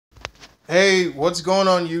Hey, what's going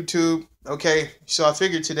on YouTube? Okay, so I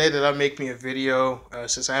figured today that I'd make me a video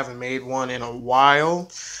since I haven't made one in a while.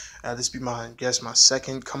 This be my, I guess, my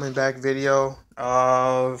second coming back video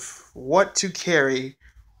of what to carry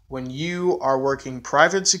when you are working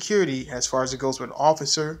private security as far as it goes with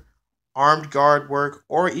officer, armed guard work,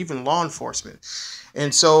 or even law enforcement.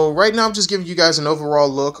 And so right now I'm just giving you guys an overall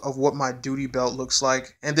look of what my duty belt looks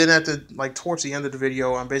like. And then at the towards the end of the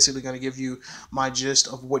video, I'm basically going to give you my gist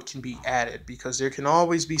of what can be added because there can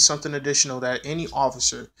always be something additional that any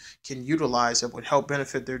officer can utilize that would help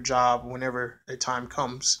benefit their job whenever a time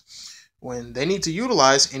comes when they need to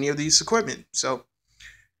utilize any of these equipment. So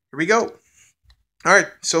here we go. All right,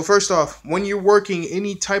 so first off, when you're working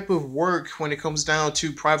any type of work when it comes down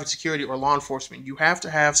to private security or law enforcement, you have to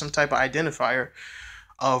have some type of identifier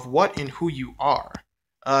of what and who you are.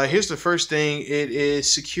 Here's the first thing. It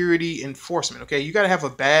is security enforcement. Okay, you got to have a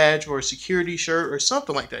badge or a security shirt or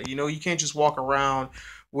something like that. You know, you can't just walk around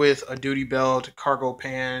with a duty belt, cargo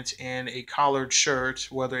pants, and a collared shirt,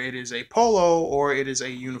 whether it is a polo or it is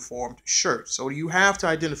a uniformed shirt. So you have to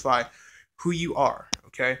identify who you are.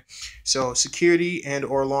 Okay, so security and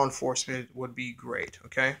or law enforcement would be great.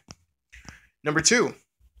 Okay, number two,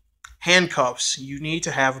 handcuffs. You need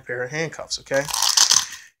to have a pair of handcuffs. Okay.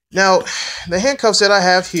 Now, the handcuffs that I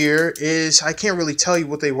have here is I can't really tell you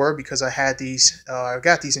what they were because I had these. I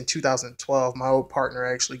got these in 2012. My old partner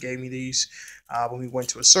actually gave me these when we went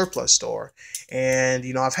to a surplus store, and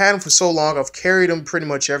you know I've had them for so long. I've carried them pretty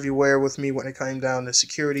much everywhere with me when it came down to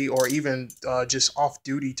security or even just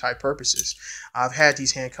off-duty type purposes. I've had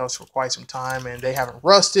these handcuffs for quite some time, and they haven't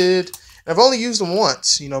rusted. And I've only used them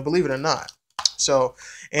once, you know, believe it or not. So,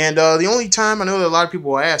 and the only time I know that a lot of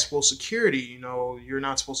people will ask, well, security, you know, you're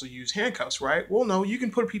not supposed to use handcuffs, right? Well, no, you can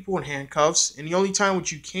put people in handcuffs, and the only time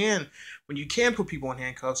which you can, when you can put people in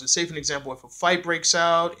handcuffs, is say for an example, if a fight breaks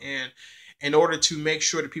out, and in order to make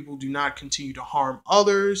sure that people do not continue to harm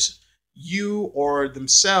others, you or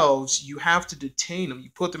themselves, you have to detain them. You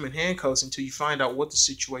put them in handcuffs until you find out what the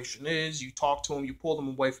situation is. You talk to them, you pull them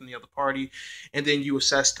away from the other party, and then you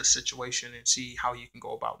assess the situation and see how you can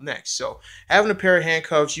go about next. So having a pair of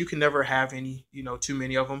handcuffs, you can never have any, you know, too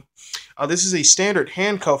many of them. This is a standard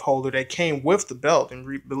handcuff holder that came with the belt, and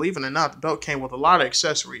believe it or not, the belt came with a lot of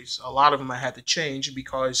accessories. A lot of them I had to change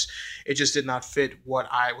because it just did not fit what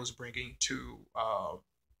I was bringing to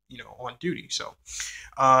you know, on duty. So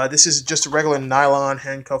this is just a regular nylon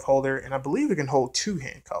handcuff holder, and I believe it can hold two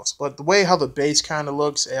handcuffs. But the way how the base kind of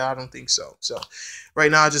looks, I don't think so. So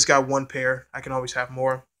right now I just got one pair. I can always have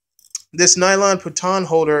more. This nylon baton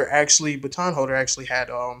holder actually had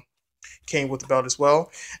came with the belt as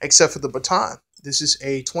well, except for the baton. This is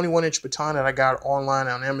a 21-inch baton that I got online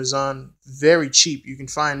on Amazon. Very cheap. You can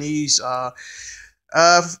find these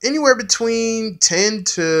anywhere between 10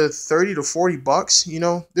 to 30 to 40 bucks. You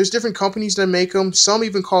know, there's different companies that make them. Some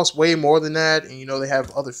even cost way more than that, and you know they have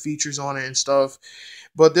other features on it and stuff.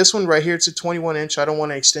 But this one right here, it's a 21-inch. I don't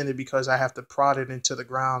want to extend it because I have to prod it into the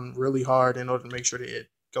ground really hard in order to make sure that it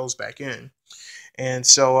goes back in. And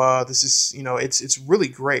so this is, you know, it's really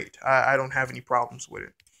great. I don't have any problems with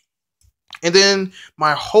it. And then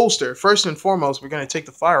my holster. First and foremost, we're going to take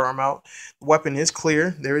the firearm out. The weapon is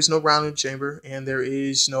clear. There is no round in the chamber, and there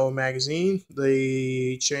is no magazine.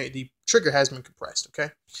 The trigger has been compressed.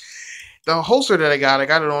 Okay. The holster that I got it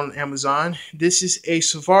on Amazon. This is a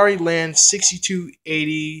Safari Land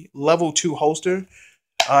 6280 level 2 holster.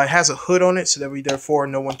 It has a hood on it, so that therefore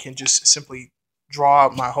no one can just simply draw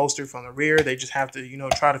out my holster from the rear. They just have to, you know,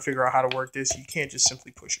 try to figure out how to work this. You can't just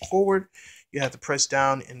simply push it forward. You have to press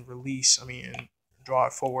down and release. And draw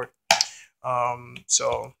it forward.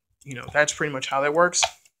 So you know that's pretty much how that works.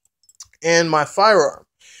 And my firearm.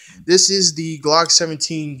 This is the Glock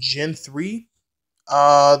 17 Gen 3.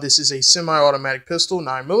 This is a semi-automatic pistol,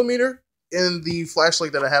 9mm. And the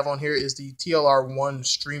flashlight that I have on here is the TLR1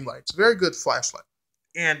 Streamlight. It's a very good flashlight.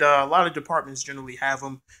 And a lot of departments generally have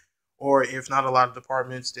them, or if not a lot of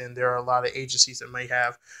departments, then there are a lot of agencies that may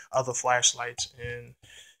have other flashlights and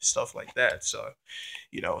stuff like that. So,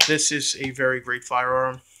 you know, this is a very great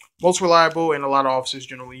firearm, most reliable, and a lot of officers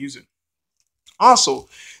generally use it. Also,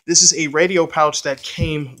 this is a radio pouch that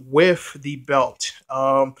came with the belt.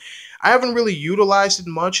 I haven't really utilized it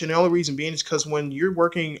much, and the only reason being is because when you're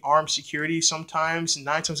working armed security, sometimes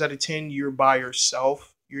 9 times out of 10 you're by yourself.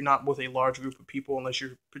 You're not with a large group of people unless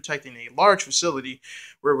you're protecting a large facility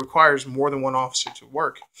where it requires more than one officer to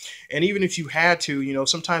work. And even if you had to, you know,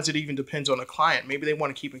 sometimes it even depends on the client. Maybe they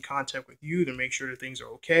want to keep in contact with you to make sure that things are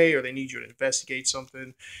okay, or they need you to investigate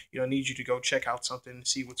something, you know, need you to go check out something and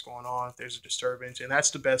see what's going on if there's a disturbance. And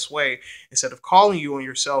that's the best way, instead of calling you on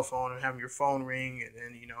your cell phone and having your phone ring and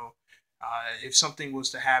then, you know, If something was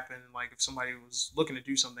to happen, like if somebody was looking to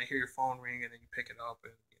do something, they hear your phone ring and then you pick it up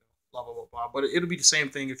and blah blah blah blah. But it'll be the same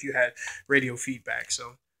thing if you had radio feedback.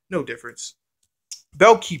 So no difference.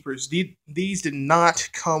 Belt keepers. These did not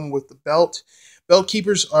come with the belt. Belt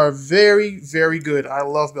keepers are very, very good. I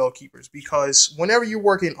love belt keepers because whenever you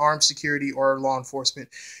work in armed security or law enforcement,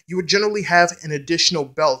 you would generally have an additional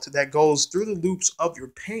belt that goes through the loops of your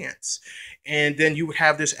pants. And then you would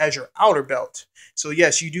have this as your outer belt. So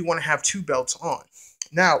yes, you do want to have two belts on.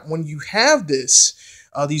 Now, when you have this,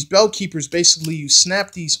 these belt keepers, basically you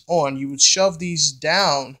snap these on. You would shove these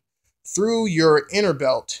down through your inner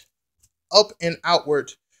belt, up and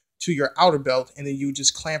outward to your outer belt, and then you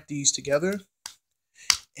just clamp these together.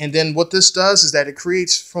 And then what this does is that it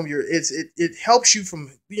creates from your it helps you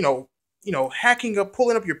from hacking up,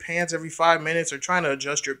 pulling up your pants every 5 minutes or trying to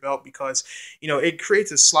adjust your belt, because it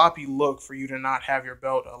creates a sloppy look for you to not have your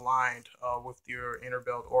belt aligned with your inner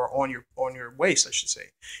belt, or on your waist, I should say,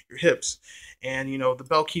 your hips. And the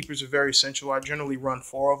belt keepers are very essential. I generally run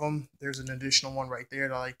 4 of them. There's an additional one right there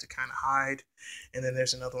that I like to kind of hide, and then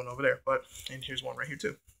there's another one over there. And here's one right here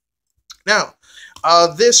too. Now,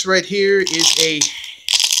 this right here is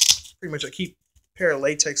pretty much I keep a pair of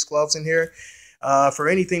latex gloves in here. For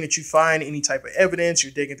anything that you find, any type of evidence,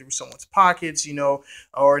 you're digging through someone's pockets,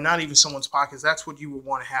 or not even someone's pockets, that's what you would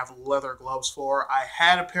want to have leather gloves for. I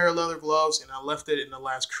had a pair of leather gloves and I left it in the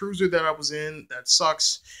last cruiser that I was in. That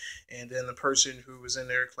sucks. And then the person who was in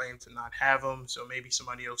there claimed to not have them, so maybe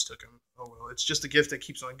somebody else took them. Oh well, it's just a gift that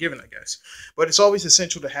keeps on giving, I guess. But it's always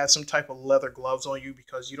essential to have some type of leather gloves on you,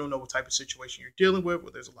 because you don't know what type of situation you're dealing with,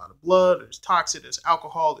 where there's a lot of blood, there's toxic, there's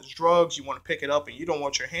alcohol, there's drugs. You want to pick it up and you don't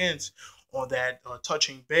want your hands on that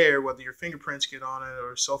touching bear, whether your fingerprints get on it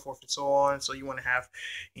or so forth and so on. So you want to have,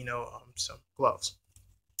 some gloves.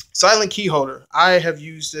 Silent key holder. I have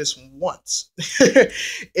used this once,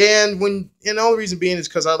 and the only reason being is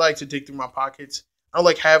because I like to dig through my pockets. I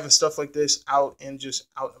like having stuff like this out and just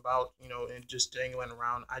out and about, and just dangling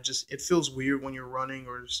around. It feels weird when you're running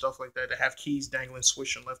or stuff like that to have keys dangling,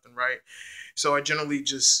 swishing left and right. So I generally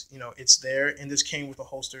just, it's there. And this came with a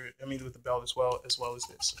holster, with the belt as well as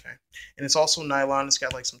this, okay? And it's also nylon. It's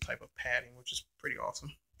got like some type of padding, which is pretty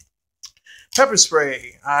awesome. Pepper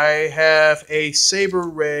spray. I have a Saber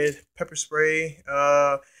Red pepper spray.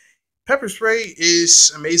 Pepper spray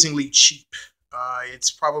is amazingly cheap.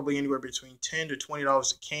 It's probably anywhere between $10 to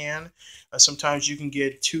 $20 a can. Sometimes you can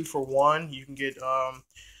get 2 for 1. You can get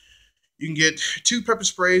 2 pepper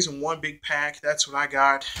sprays in one big pack. That's what I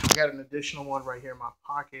got. I got an additional one right here in my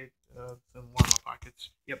pocket. In one of my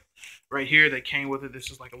pockets. Yep, right here that came with it. This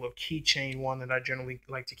is like a little keychain one that I generally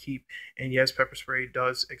like to keep. And yes, pepper spray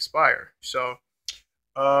does expire. So,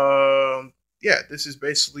 yeah, this is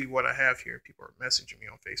basically what I have here. People are messaging me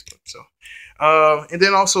on Facebook. So, and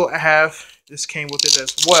then also I have, this came with it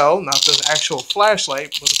as well, not the actual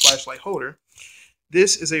flashlight, but the flashlight holder.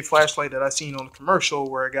 This is a flashlight that I seen on a commercial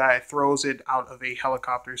where a guy throws it out of a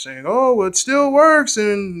helicopter saying, oh, it still works,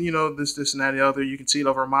 and this and that and the other. You can see it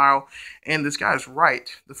over a mile, and this guy's right.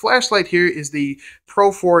 The flashlight here is the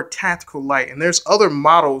Pro 4 Tactical Light, and there's other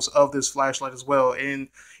models of this flashlight as well. And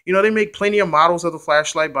they make plenty of models of the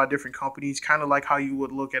flashlight by different companies, kind of like how you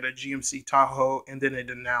would look at a GMC Tahoe and then a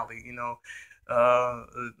Denali,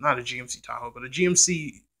 not a GMC Tahoe, but a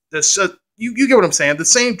GMC, you get what I'm saying. The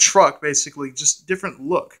same truck, basically, just different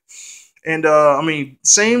look. And,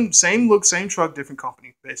 same look, same truck, different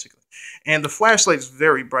company, basically. And the flashlight is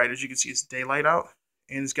very bright. As you can see, it's daylight out.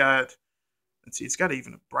 And it's got, it's got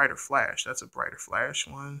even a brighter flash. That's a brighter flash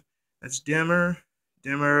one. That's dimmer,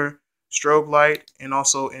 strobe light, and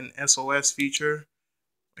also an SOS feature.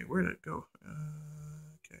 Wait, where did it go?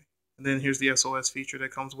 Okay. And then here's the SOS feature that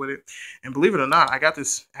comes with it. And believe it or not, I got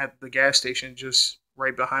this at the gas station just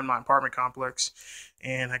right behind my apartment complex,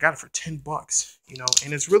 and I got it for $10,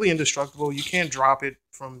 and it's really indestructible. You can't drop it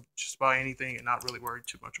from just about anything and not really worry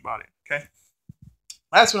too much about it, okay?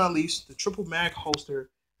 Last but not least, the triple mag holster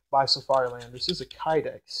by Safariland. This is a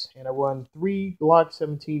Kydex, and I run 3 Glock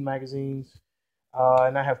 17 magazines,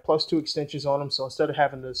 and I have +2 extensions on them, so instead of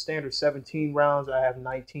having the standard 17 rounds, I have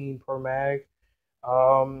 19 per mag.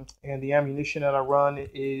 And the ammunition that I run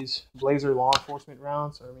is Blazer law enforcement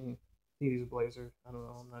rounds. These Blazer. I don't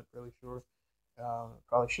know. I'm not really sure.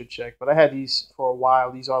 Probably should check. But I had these for a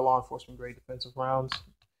while. These are law enforcement grade defensive rounds,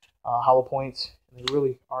 hollow points. And they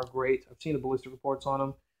really are great. I've seen the ballistic reports on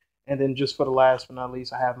them. And then just for the last but not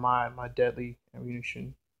least, I have my deadly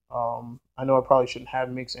ammunition. I know I probably shouldn't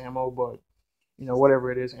have mixed ammo, but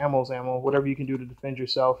whatever it is, ammo's ammo. Whatever you can do to defend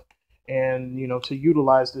yourself, and to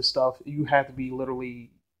utilize this stuff, you have to be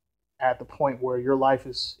literally at the point where your life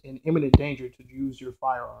is in imminent danger to use your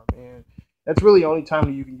firearm. And that's really the only time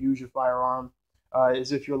that you can use your firearm,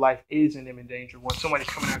 is if your life is in imminent danger. When somebody's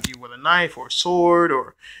coming after you with a knife or a sword,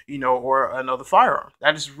 or or another firearm.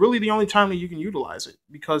 That is really the only time that you can utilize it,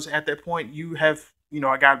 because at that point you have,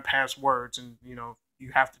 I got past words, and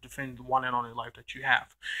you have to defend the one and only life that you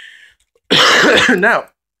have. Now,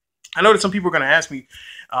 I know that some people are going to ask me,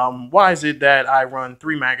 why is it that I run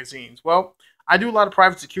 3 magazines? Well, I do a lot of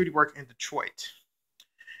private security work in Detroit.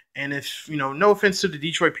 And if, no offense to the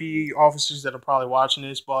Detroit PD officers that are probably watching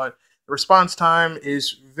this, but the response time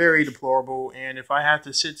is very deplorable. And if I have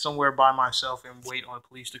to sit somewhere by myself and wait on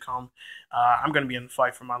police to come, I'm going to be in the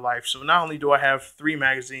fight for my life. So not only do I have 3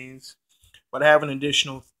 magazines, but I have an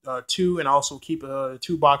additional 2, and also keep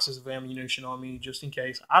 2 boxes of ammunition on me just in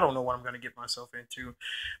case. I don't know what I'm going to get myself into.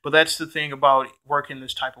 But that's the thing about working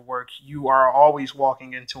this type of work. You are always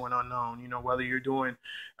walking into an unknown. Whether you're doing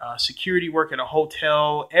security work at a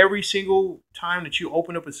hotel, every single time that you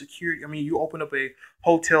open up you open up a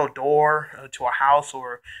hotel door to a house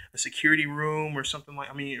or a security room or something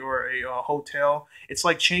or a hotel. It's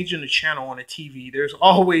like changing the channel on a TV. There's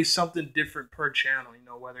always something different per channel,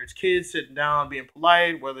 whether it's kids sitting down being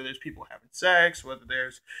polite, whether there's people having sex, whether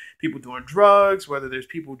there's people doing drugs, whether there's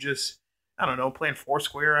people just, I don't know, playing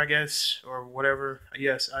Foursquare, I guess, or whatever.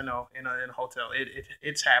 Yes, I know, in a hotel.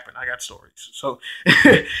 It's happened. I got stories. So,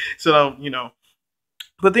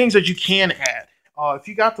 but things that you can add. If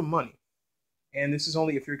you got the money, and this is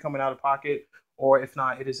only if you're coming out of pocket, or if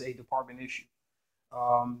not, it is a department issue.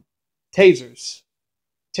 Tasers.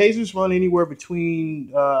 Tasers run anywhere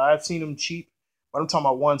between, I've seen them cheap, but I'm talking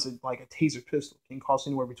about ones that, like a taser pistol, can cost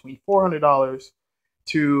anywhere between $400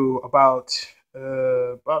 to about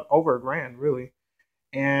over $1,000, really.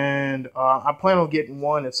 And I plan on getting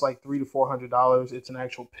one. It's like $300 to $400. It's an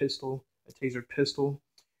actual pistol, a taser pistol,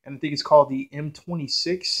 and I think it's called the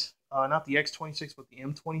M26, not the X26, but the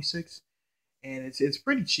M26. And it's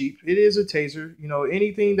pretty cheap. It is a taser.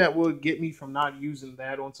 Anything that would get me from not using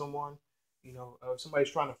that on someone. If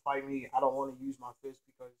somebody's trying to fight me, I don't want to use my fist,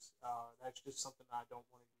 because that's just something I don't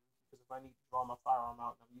want to do. Because if I need to draw my firearm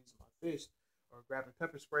out and I'm using my fist, or grabbing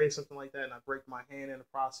pepper spray, something like that, and I break my hand in the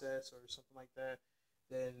process or something like that,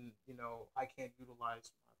 then I can't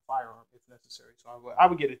utilize my firearm if necessary. So I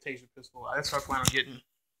would get a taser pistol. That's what I plan on getting.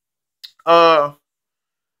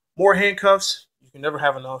 More handcuffs. You can never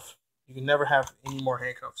have enough. You can never have any more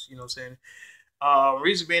handcuffs. You know what I'm saying?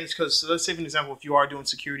 Reason being is because, let's say for example, if you are doing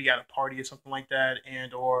security at a party or something like that,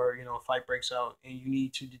 and or a fight breaks out and you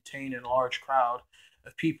need to detain a large crowd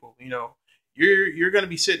of people, you're gonna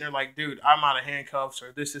be sitting there like, dude, I'm out of handcuffs,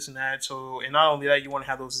 or this and that. So, and not only that, you want to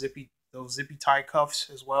have those zippy tie cuffs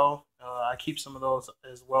as well. I keep some of those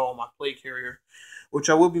as well on my plate carrier, which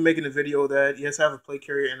I will be making a video of that. Yes, I have a plate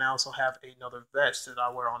carrier, and I also have another vest that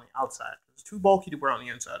I wear on the outside. It's too bulky to wear on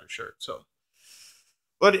the inside of the shirt. So,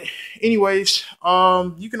 but anyways,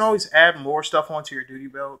 you can always add more stuff onto your duty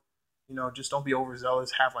belt. Just don't be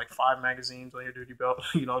overzealous. Have like 5 magazines on your duty belt.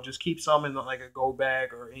 Just keep some in like a go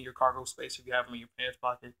bag or in your cargo space if you have them in your pants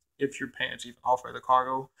pocket, if your pants even offer the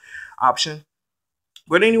cargo option.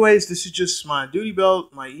 But anyways, this is just my duty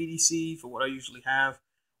belt, my EDC for what I usually have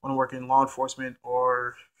when I work in law enforcement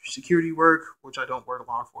or security work, which I don't work in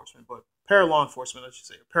law enforcement, but para-law enforcement, I should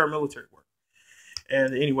say, paramilitary work.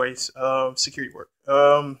 And anyways, security work.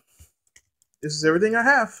 This is everything I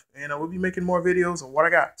have, and I will be making more videos of what I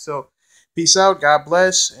got. So peace out, God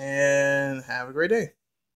bless, and have a great day.